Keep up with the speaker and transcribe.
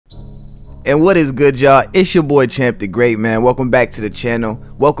And what is good, y'all? It's your boy Champ the Great, man. Welcome back to the channel.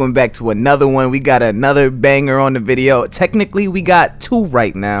 Welcome back to another one. We got another banger on the video. Technically, we got two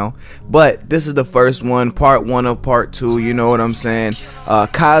right now, but this is the first one, part one of part two. You know what I'm saying?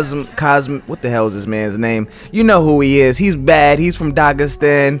 Cosm, what the hell is this man's name? You know who he is. He's bad. He's from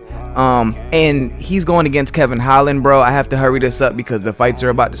Dagestan. And he's going against Kevin Holland, bro. I have to hurry this up because the fights are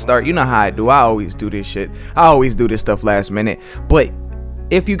about to start. You know how I do. I always do this shit. I always do this stuff last minute. But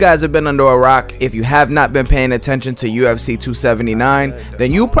if you guys have been under a rock, if you have not been paying attention to UFC 279,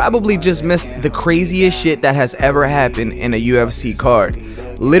 then you probably just missed the craziest shit that has ever happened in a UFC card.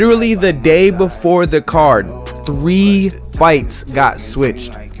 Literally the day before the card, 3 fights got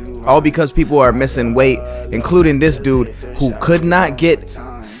switched. All because people are missing weight, including this dude who could not get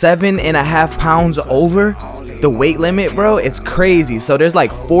 7.5 pounds over the weight limit, bro. It's crazy. So there's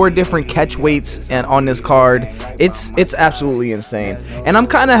like 4 different catch weights and on this card. It's absolutely insane. And I'm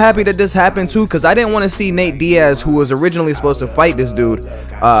kind of happy that this happened too, because I didn't want to see Nate Diaz, who was originally supposed to fight this dude,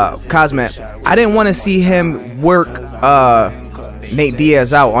 Khamzat. I didn't want to see him work Nate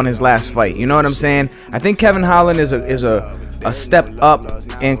Diaz out on his last fight. You know what I'm saying? I think Kevin Holland is a step up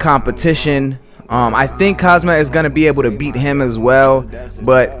in competition. I think Khamzat is going to be able to beat him as well,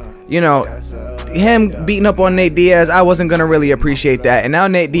 but you know, him beating up on Nate Diaz, I wasn't gonna really appreciate that. And now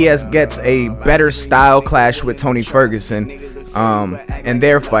Nate Diaz gets a better style clash with Tony Ferguson in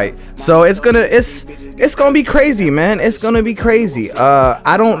their fight, so it's gonna be crazy, man. It's gonna be crazy.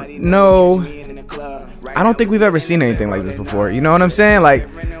 I don't think we've ever seen anything like this before. You know what I'm saying? Like,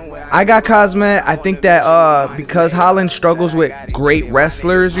 I got Khamzat. I think that because Holland struggles with great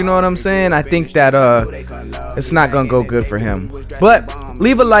wrestlers, you know what I'm saying? I think that it's not gonna go good for him. But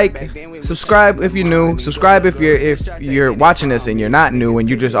leave a like, subscribe if you're new, subscribe if you're watching this and you're not new and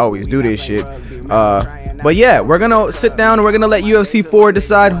you just always do this shit. But yeah, we're gonna sit down and we're gonna let UFC 4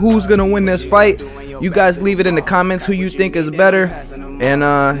 decide who's gonna win this fight. You guys leave it in the comments who you think is better. And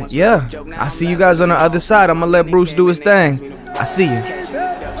yeah, I'll see you guys on the other side. I'm gonna let Bruce do his thing. I see you.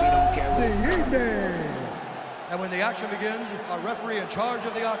 And when the action begins, our referee in charge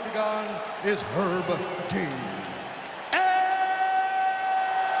of the octagon is Herb D. And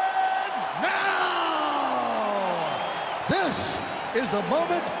now, this is the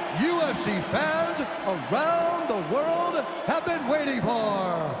moment UFC fans around the world have been waiting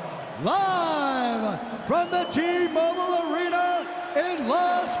for. Live from the T-Mobile Arena in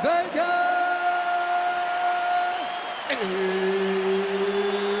Las Vegas.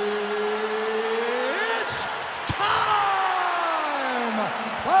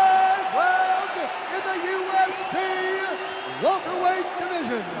 Welterweight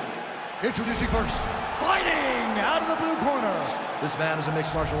division. Introducing first, fighting out of the blue corner. This man is a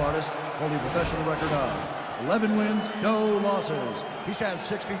mixed martial artist, holding a professional record of 11 wins, no losses. He stands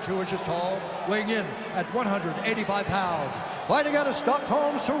 6 feet 2 inches tall, weighing in at 185 pounds. Fighting out of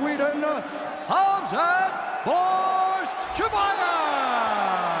Stockholm, Sweden, Khamzat Chimaev.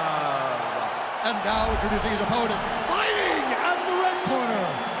 And now introducing his opponent, fighting out of the red corner.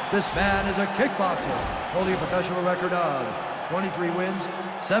 This man is a kickboxer, holding a professional record of 23 wins,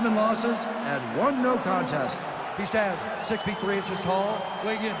 7 losses, and 1 no contest. He stands 6 feet 3 inches tall,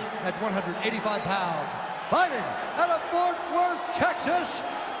 weighing in at 185 pounds. Fighting out of Fort Worth, Texas,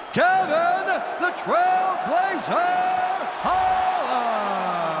 Kevin the Trailblazer Holland.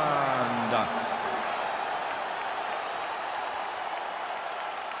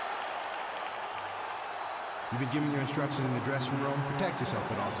 You've been given your instructions in the dressing room. Protect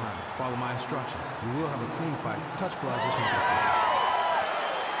yourself at all times. Follow my instructions. You will have a clean fight. Touch gloves. Let's make it clean.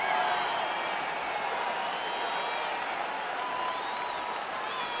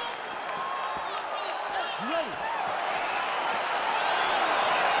 You ready?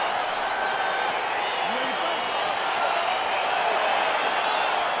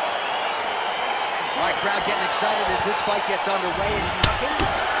 All right, crowd getting excited as this fight gets underway, and you hate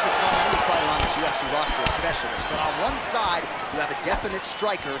to call any fighter on this UFC roster a specialist, but on one side, you have a definite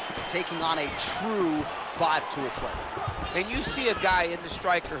striker taking on a true 5-tool player. And you see a guy in the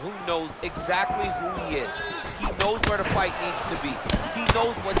striker who knows exactly who he is. He knows where the fight needs to be. He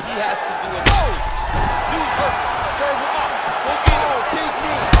knows what he has to do. And oh! News hurt. Serve him up. Go get him. Oh, big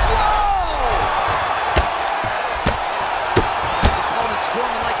knee. Whoa! His opponent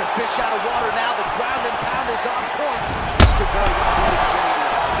squirming like a fish out of water now. The ground and pound is on point. This could very well be the beginning of the end.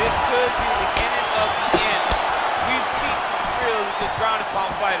 This could be the beginning of the end. We've seen some really good ground and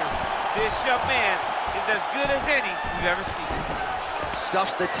pound fighters. This young man is as good as any we've ever seen.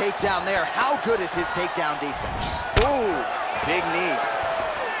 Stuffs the takedown there. How good is his takedown defense? Ooh, big knee.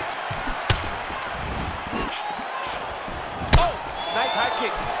 Oh, nice high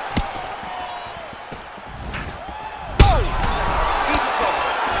kick.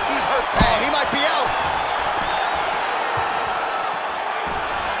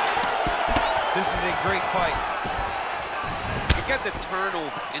 great fight. Look at the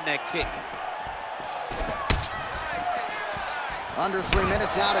turnover in that kick. Under 3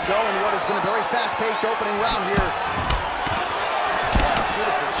 minutes now to go in what has been a very fast-paced opening round here.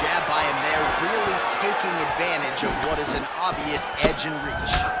 Beautiful jab by him there, really taking advantage of what is an obvious edge and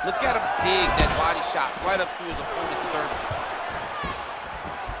reach. Look at him dig that body shot right up through his opponent's sternum.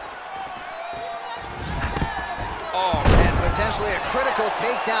 Oh, and potentially a critical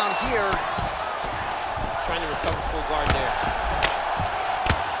takedown here. Trying to recover full guard there.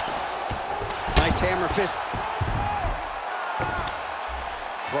 Nice hammer fist.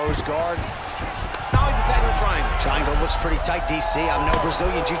 Close guard. Now he's attacking the triangle. Triangle looks pretty tight, DC. I'm no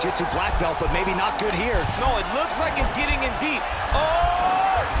Brazilian Jiu-Jitsu black belt, but maybe not good here. No, it looks like it's getting in deep.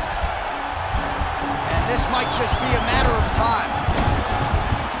 Oh! And this might just be a matter of time.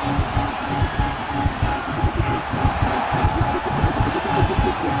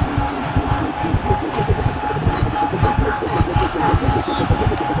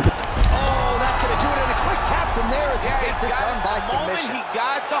 Oh, that's going to do it in a quick tap from there as he gets it done by submission. He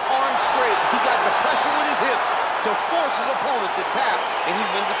got the arm straight. He got the pressure with his hips to force his opponent to tap, and he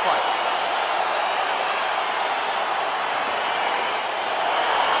wins the fight.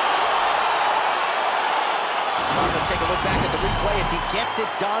 Let's take a look back at the replay as he gets it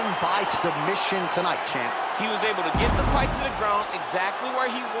done by submission tonight, champ. He was able to get the fight to the ground exactly where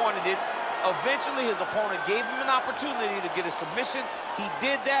he wanted it. Eventually, his opponent gave him an opportunity to get a submission. He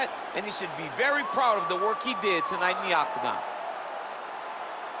did that, and he should be very proud of the work he did tonight in the octagon.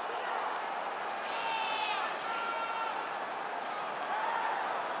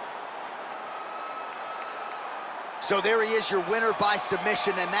 So there he is, your winner by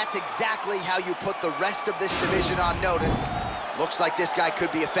submission, and that's exactly how you put the rest of this division on notice. Looks like this guy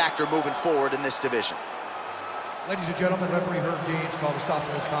could be a factor moving forward in this division. Ladies and gentlemen, referee Herb Deans called a stop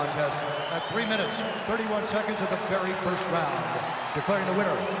to this contest at 3 minutes, 31 seconds of the very first round. Declaring the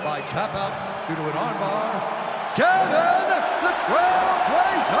winner by tap out due to an armbar, Kevin the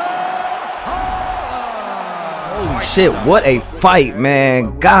Trailblazer Holland! Holy shit, what a fight,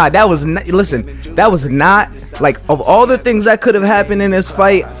 man. God, that was not, listen, that was not, like, of all the things that could have happened in this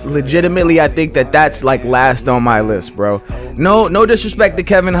fight, legitimately, I think that that's, like, last on my list, bro. No disrespect to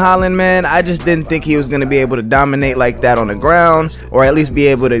Kevin Holland, man. I just didn't think he was going to be able to dominate like that on the ground, or at least be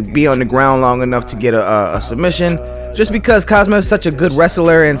able to be on the ground long enough to get a submission. Just because Chimaev is such a good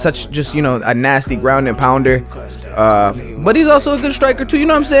wrestler and such just, you know, a nasty ground and pounder. But he's also a good striker too, you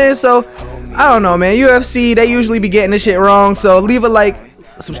know what I'm saying? So, I don't know, man. UFC, they usually be getting this shit wrong. So, leave a like,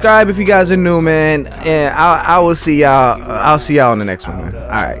 subscribe if you guys are new, man. And I will see y'all. I'll see y'all on the next one, man. All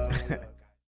right.